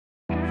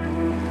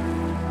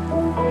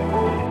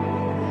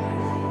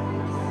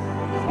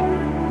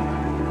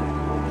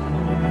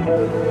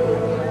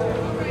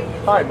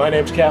Hi, my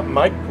name's Captain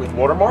Mike with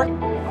Watermark.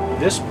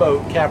 This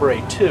boat,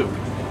 Cabaret II,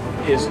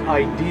 is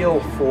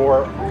ideal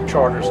for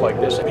charters like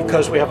this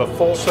because we have a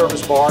full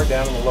service bar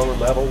down in the lower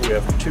level. We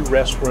have 2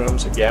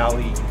 restrooms, a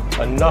galley,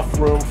 enough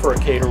room for a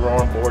caterer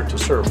on board to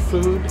serve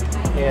food,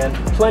 and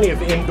plenty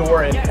of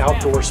indoor and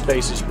outdoor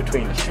spaces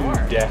between 2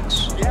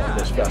 decks on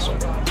this vessel.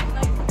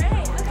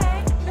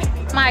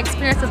 My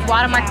experience with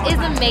Watermark is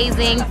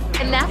amazing.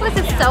 Annapolis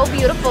is so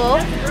beautiful.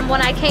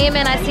 When I came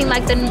in, I seen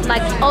like the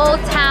old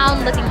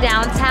town, looking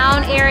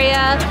downtown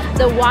area.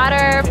 The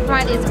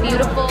waterfront is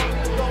beautiful.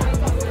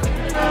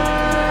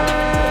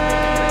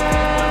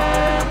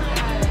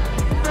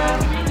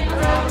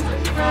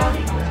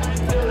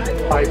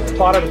 I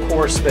plotted a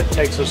course that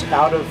takes us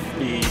out of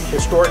the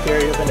historic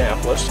area of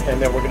Annapolis,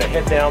 and then we're going to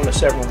head down the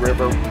Severn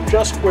River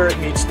just where it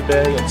meets the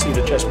bay and see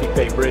the Chesapeake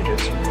Bay bridges.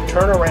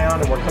 Turn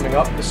around and we're coming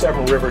up the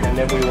Severn River, and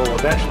then we will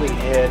eventually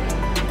head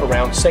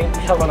around St.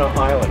 Helena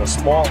Island, a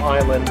small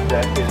island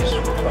that is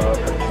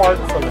apart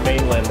from the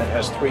mainland that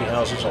has 3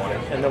 houses on it.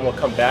 And then we'll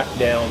come back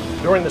down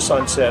during the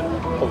sunset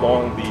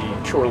along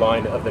the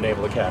shoreline of the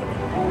Naval Academy.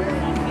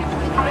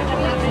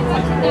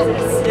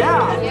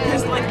 Yeah,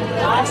 because like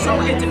also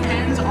it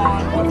depends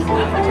on what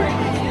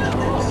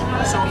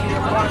so if you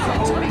have a lot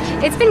of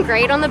things. It's been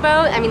great on the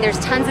boat. I mean, there's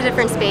tons of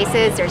different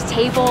spaces. There's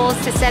tables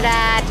to sit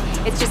at.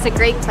 It's just a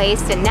great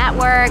place to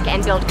network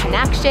and build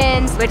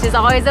connections, which is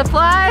always a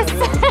plus.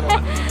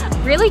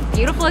 Really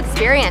beautiful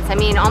experience. I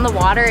mean, on the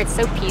water, it's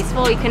so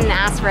peaceful. You couldn't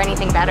ask for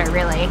anything better,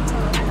 really.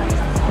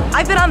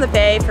 I've been on the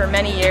bay for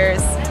many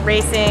years,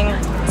 racing,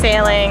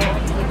 sailing,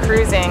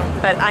 cruising,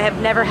 but I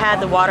have never had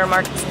the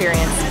Watermark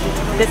experience.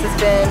 This has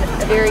been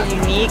a very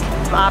unique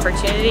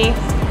opportunity,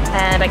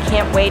 and I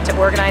can't wait to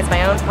organize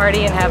my own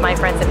party and have my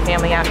friends and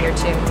family out here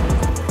too.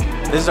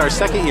 This is our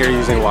 2nd year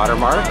using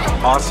Watermark.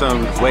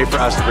 Awesome way for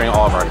us to bring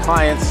all of our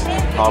clients,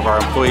 all of our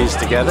employees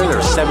together. There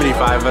were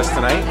 75 of us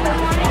tonight,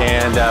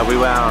 and we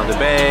went out on the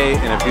bay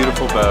in a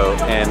beautiful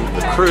boat, and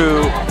the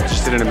crew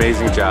just did an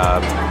amazing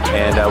job,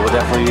 and we'll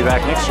definitely be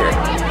back next year.